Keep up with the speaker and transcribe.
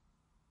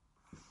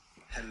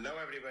Hello,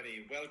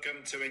 everybody.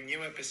 Welcome to a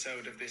new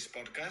episode of this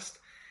podcast.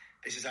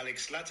 This is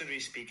Alex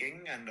Slattery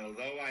speaking, and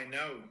although I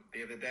know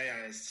the other day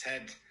I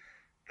said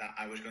that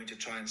I was going to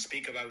try and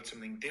speak about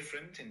something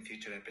different in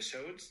future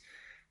episodes,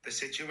 the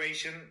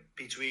situation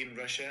between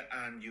Russia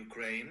and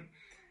Ukraine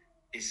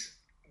is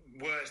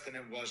worse than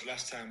it was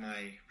last time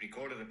I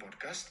recorded a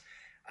podcast,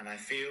 and I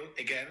feel,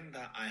 again,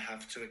 that I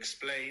have to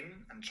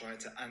explain and try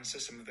to answer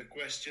some of the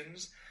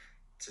questions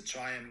to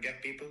try and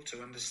get people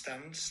to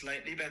understand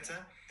slightly better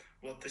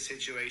what the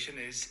situation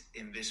is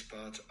in this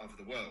part of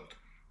the world.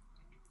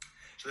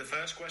 So the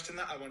first question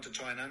that I want to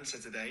try and answer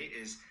today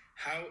is,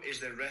 how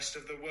is the rest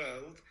of the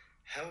world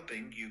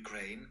helping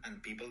Ukraine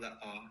and people that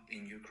are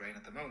in Ukraine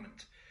at the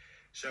moment?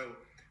 So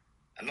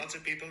a lot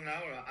of people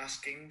now are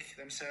asking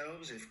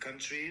themselves if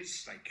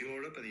countries like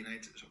Europe or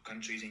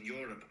countries in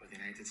Europe or the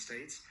United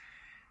States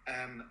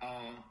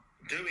are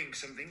doing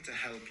something to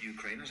help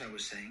Ukraine, as I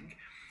was saying.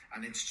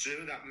 And it's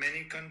true that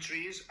many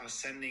countries are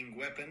sending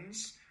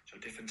weapons, so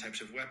different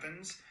types of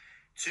weapons,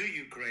 to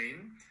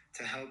Ukraine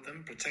to help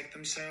them protect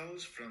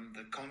themselves from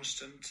the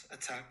constant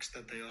attacks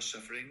that they are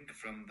suffering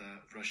from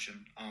the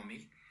Russian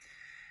army.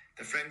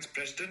 The French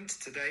president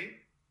today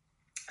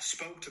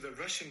spoke to the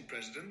Russian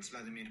president,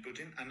 Vladimir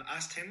Putin, and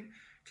asked him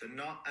to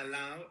not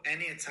allow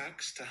any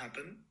attacks to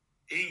happen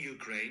in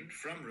Ukraine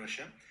from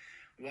Russia,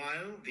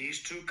 while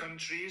these two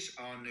countries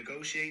are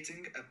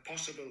negotiating a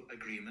possible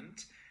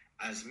agreement.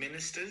 As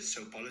ministers,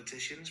 so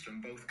politicians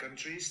from both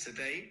countries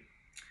today,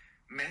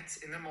 met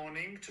in the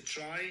morning to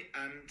try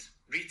and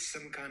reach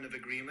some kind of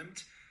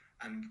agreement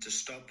and to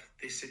stop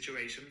this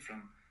situation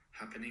from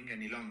happening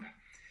any longer.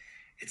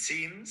 It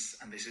seems,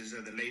 and this is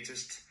the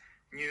latest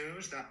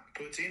news, that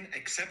Putin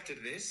accepted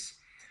this,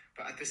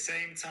 but at the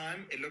same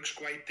time it looks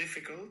quite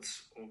difficult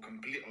or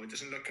it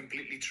doesn't look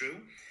completely true,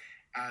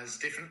 as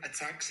different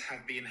attacks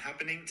have been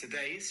happening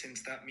today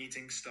since that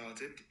meeting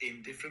started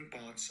in different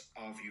parts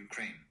of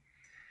Ukraine.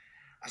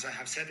 As I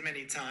have said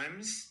many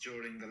times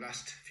during the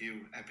last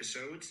few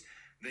episodes,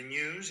 the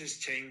news is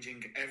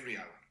changing every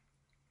hour.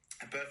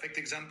 A perfect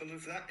example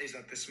of that is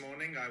that this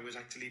morning I was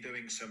actually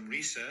doing some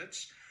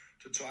research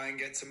to try and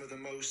get some of the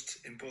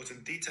most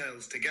important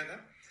details together,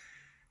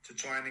 to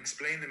try and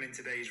explain them in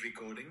today's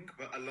recording,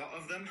 but a lot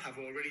of them have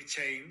already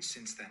changed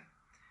since then,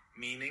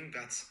 meaning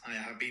that I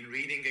have been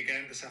reading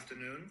again this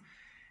afternoon,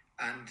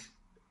 and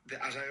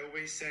as I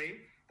always say,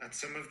 that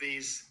some of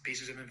these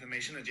pieces of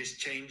information are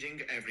just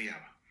changing every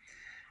hour.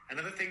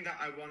 Another thing that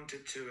I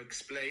wanted to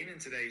explain in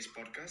today's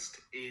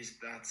podcast is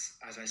that,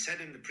 as I said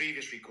in the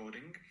previous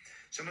recording,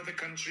 some of the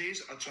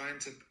countries are trying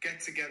to get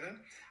together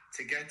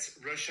to get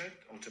Russia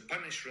or to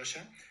punish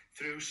Russia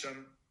through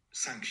some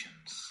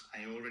sanctions.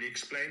 I already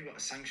explained what a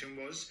sanction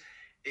was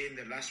in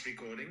the last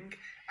recording,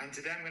 and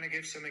today I'm going to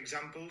give some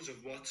examples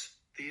of what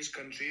these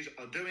countries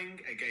are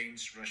doing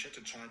against Russia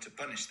to try to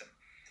punish them.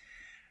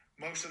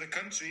 Most of the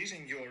countries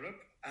in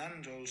Europe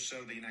and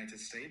also the United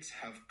States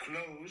have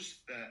closed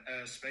their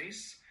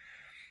airspace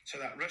so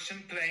that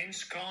Russian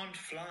planes can't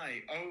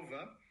fly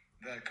over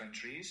their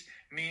countries,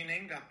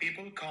 meaning that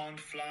people can't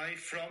fly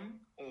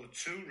from or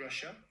to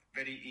Russia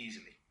very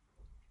easily.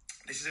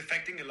 This is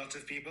affecting a lot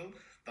of people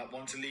that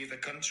want to leave the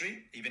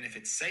country, even if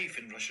it's safe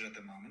in Russia at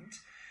the moment.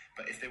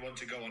 But if they want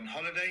to go on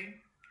holiday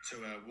to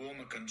a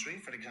warmer country,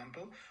 for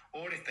example,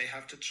 or if they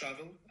have to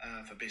travel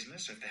for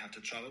business, if they have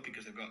to travel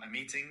because they've got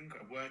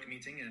a work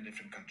meeting in a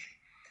different country.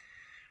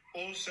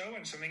 Also,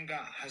 and something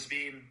that has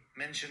been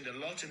mentioned a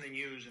lot in the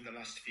news in the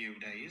last few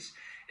days,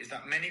 is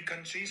that many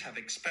countries have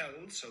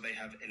expelled, so they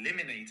have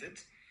eliminated,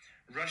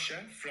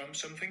 Russia from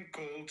something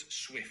called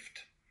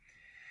SWIFT,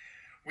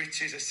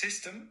 which is a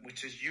system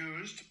which is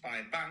used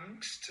by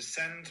banks to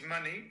send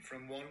money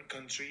from one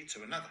country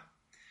to another.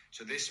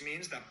 So this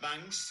means that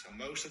banks, or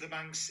most of the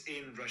banks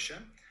in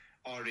Russia,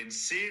 are in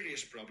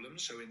serious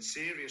problems, so in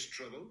serious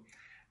trouble,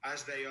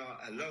 as they are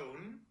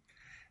alone,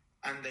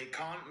 and they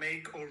can't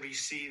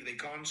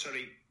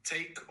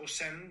take or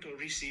send or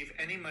receive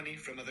any money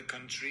from other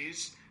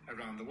countries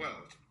around the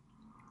world.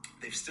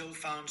 They've still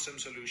found some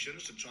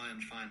solutions to try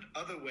and find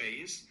other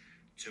ways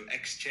to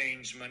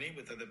exchange money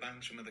with other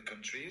banks from other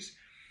countries,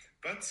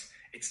 but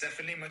it's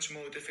definitely much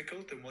more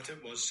difficult than what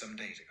it was some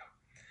days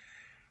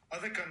ago.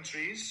 Other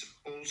countries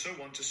also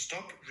want to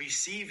stop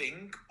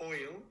receiving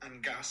oil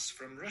and gas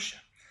from Russia.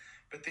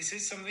 But this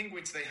is something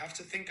which they have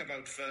to think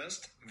about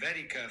first,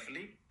 very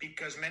carefully,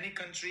 because many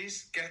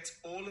countries get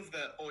all of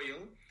their oil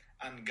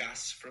and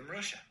gas from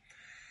Russia.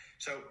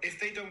 So if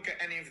they don't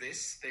get any of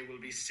this, they will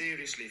be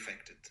seriously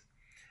affected.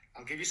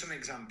 I'll give you some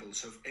examples.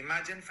 So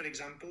imagine, for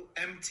example,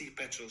 empty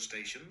petrol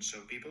stations, so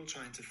people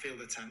trying to fill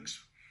the tanks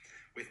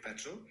with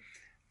petrol,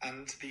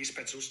 and these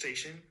petrol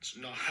stations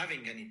not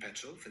having any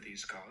petrol for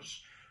these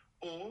cars,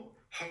 or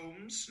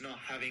homes not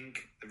having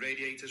the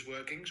radiators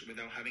working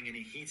without having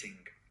any heating.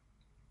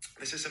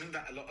 This is something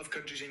that a lot of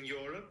countries in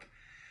Europe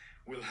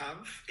will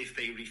have if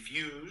they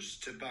refuse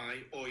to buy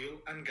oil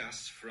and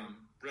gas from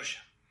Russia.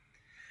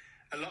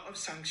 A lot of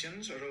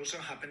sanctions are also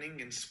happening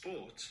in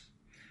sport.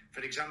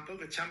 For example,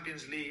 the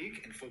Champions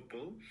League in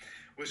football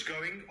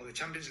the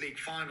Champions League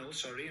final,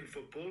 in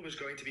football was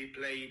going to be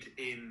played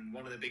in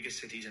one of the biggest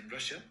cities in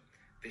Russia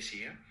this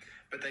year.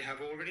 But they have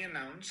already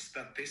announced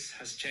that this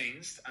has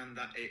changed and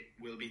that it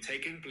will be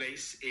taking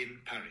place in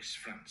Paris,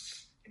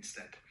 France,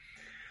 instead.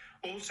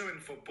 Also in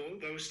football,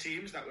 those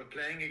teams that were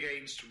playing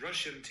against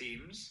Russian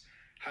teams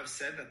have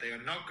said that they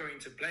are not going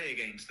to play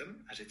against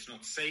them, as it's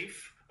not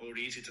safe or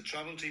easy to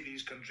travel to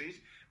these countries,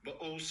 but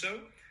also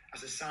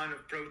as a sign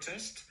of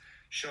protest,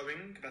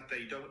 showing that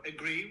they don't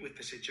agree with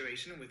the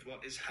situation and with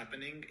what is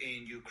happening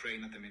in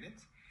Ukraine at the minute,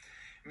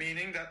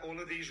 meaning that all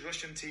of these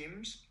Russian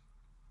teams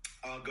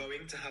are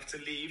going to have to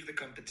leave the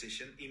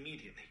competition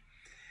immediately.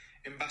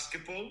 In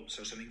basketball,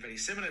 so something very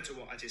similar to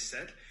what I just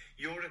said,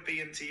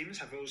 European teams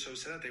have also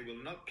said that they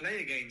will not play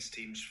against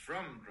teams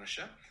from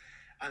Russia,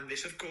 and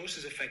this, of course,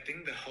 is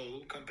affecting the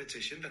whole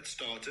competition that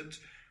started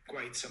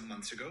quite some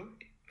months ago,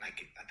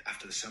 like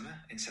after the summer,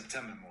 in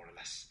September, more or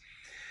less.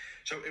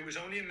 So it was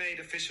only made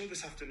official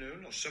this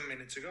afternoon, or some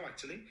minutes ago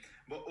actually,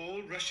 but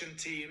all Russian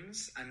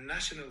teams and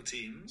national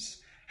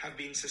teams have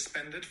been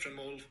suspended from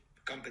all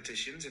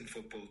competitions in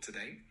football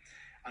today,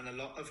 and a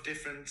lot of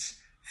different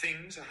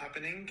things are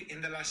happening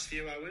in the last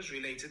few hours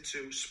related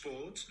to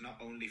sport, not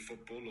only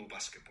football or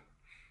basketball.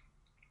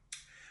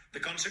 The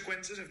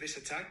consequences of this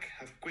attack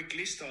have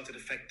quickly started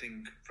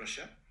affecting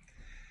Russia,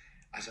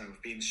 as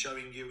I've been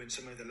showing you in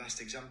some of the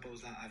last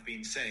examples that I've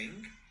been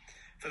saying.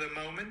 For the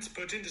moment,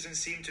 Putin doesn't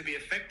seem to be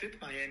affected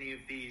by any of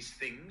these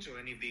things or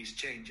any of these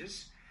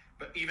changes,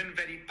 but even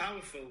very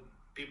powerful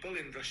people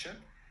in Russia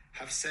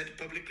have said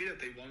publicly that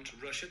they want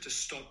Russia to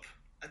stop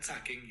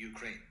attacking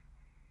Ukraine.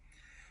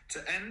 To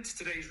end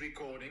today's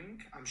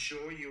recording, I'm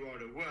sure you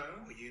are aware,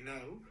 or you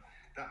know,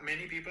 that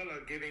many people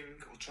are giving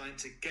or trying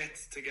to get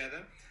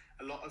together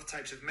a lot of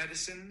types of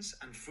medicines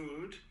and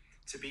food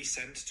to be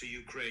sent to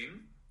Ukraine.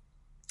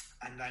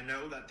 And I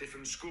know that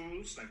different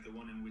schools, like the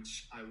one in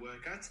which I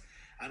work at,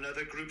 and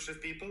other groups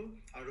of people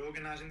are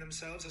organizing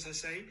themselves, as I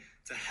say,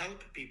 to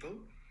help people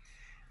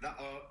that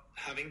are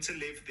having to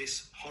live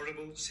this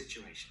horrible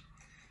situation.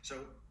 So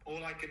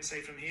all I can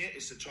say from here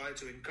is to try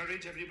to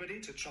encourage everybody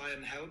to try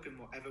and help in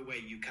whatever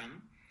way you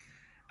can.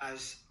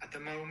 As at the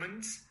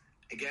moment,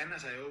 again,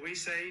 as I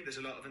always say, there's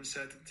a lot of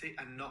uncertainty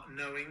and not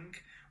knowing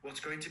what's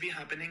going to be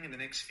happening in the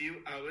next few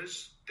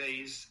hours,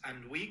 days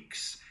and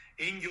weeks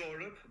in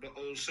Europe, but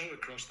also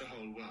across the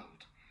whole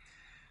world.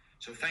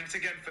 So thanks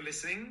again for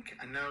listening.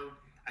 I know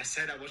I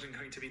said I wasn't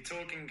going to be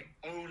talking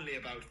only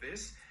about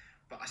this,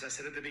 but as I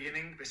said at the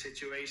beginning, the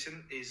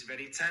situation is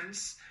very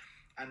tense,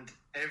 and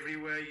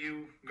everywhere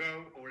you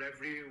go or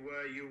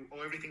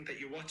everything that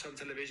you watch on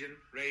television,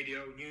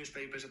 radio,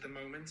 newspapers at the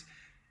moment,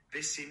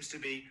 this seems to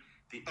be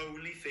the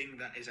only thing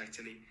that is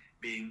actually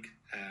being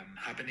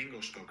happening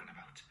or spoken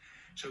about.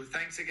 So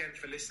thanks again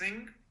for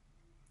listening.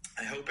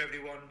 I hope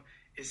everyone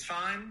is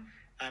fine,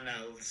 and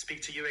I'll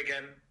speak to you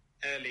again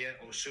earlier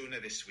or sooner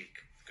this week.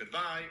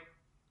 Goodbye.